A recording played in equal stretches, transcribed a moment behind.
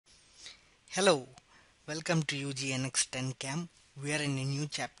Hello, welcome to UG-NX-10 Cam. We are in a new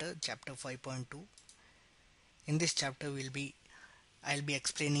chapter, chapter 5.2. In this chapter, I'll be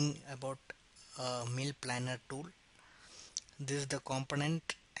explaining about mill planer tool. This is the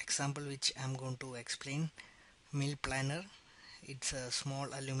component example which I'm going to explain. Mill planer. It's a small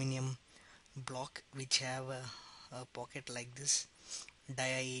aluminum block which have a pocket like this,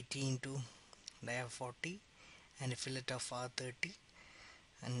 dia 80 into dia 40, and a fillet of R30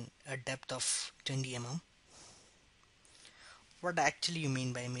 and a depth of 20 mm. What actually you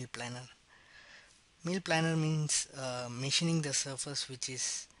mean by mill planer? Mill planer means machining the surface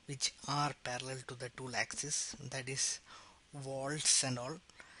which are parallel to the tool axis, that is walls and all,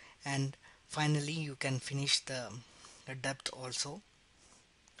 and finally you can finish the depth also.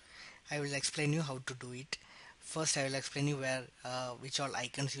 I will explain you how to do it. First I will explain you which all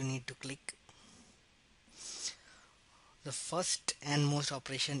icons you need to click. The first and most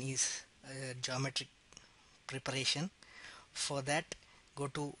operation is geometric preparation. For that, go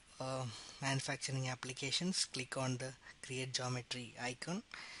to manufacturing applications, click on the create geometry icon.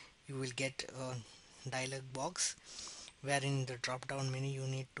 You will get a dialog box where in the drop down menu you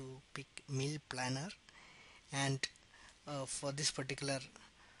need to pick mill planer, and for this particular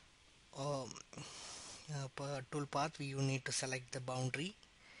uh, tool path you need to select the boundary,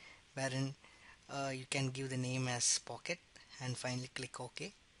 wherein you can give the name as pocket, and finally click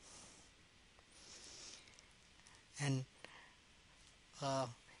OK. And uh,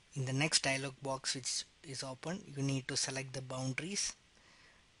 in the next dialog box which is open, you need to select the boundaries.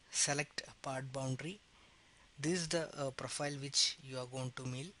 Select part boundary. This is the profile which you are going to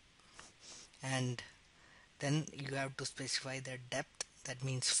mill, and then you have to specify the depth, that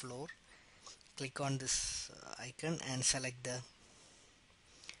means floor. Click on this icon and select the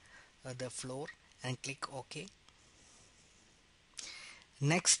floor and click OK.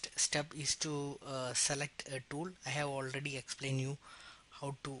 Next step is to select a tool. I have already explained you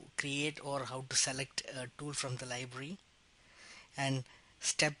how to create or how to select a tool from the library, and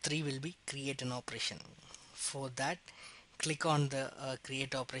step 3 will be create an operation. For that, click on the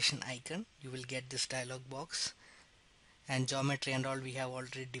create operation icon. You will get this dialog box, and geometry and all we have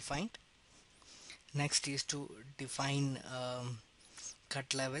already defined. Next is to define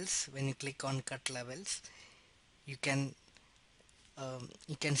cut levels. When you click on cut levels, you can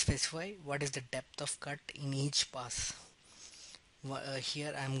specify what is the depth of cut in each pass.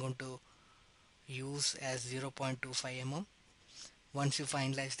 Here I am going to use as 0.25 mm. Once you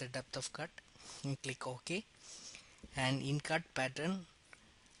finalize the depth of cut, you click OK. And in cut pattern,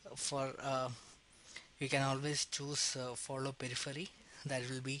 for you can always choose follow periphery. That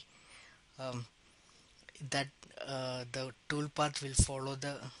will be that the toolpath will follow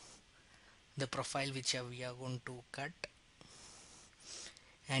the profile which we are going to cut,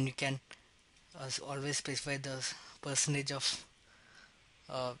 and you can always specify the percentage of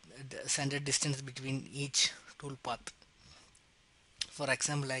the standard distance between each toolpath. For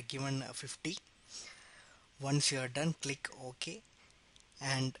example, I given 50. Once you are done, click OK,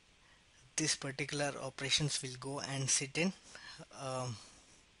 and this particular operations will go and sit in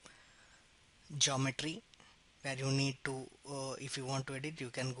geometry, where you need to if you want to edit, you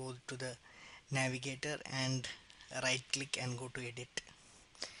can go to the navigator and right click and go to edit.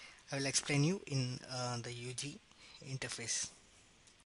 I will explain you in the UG interface.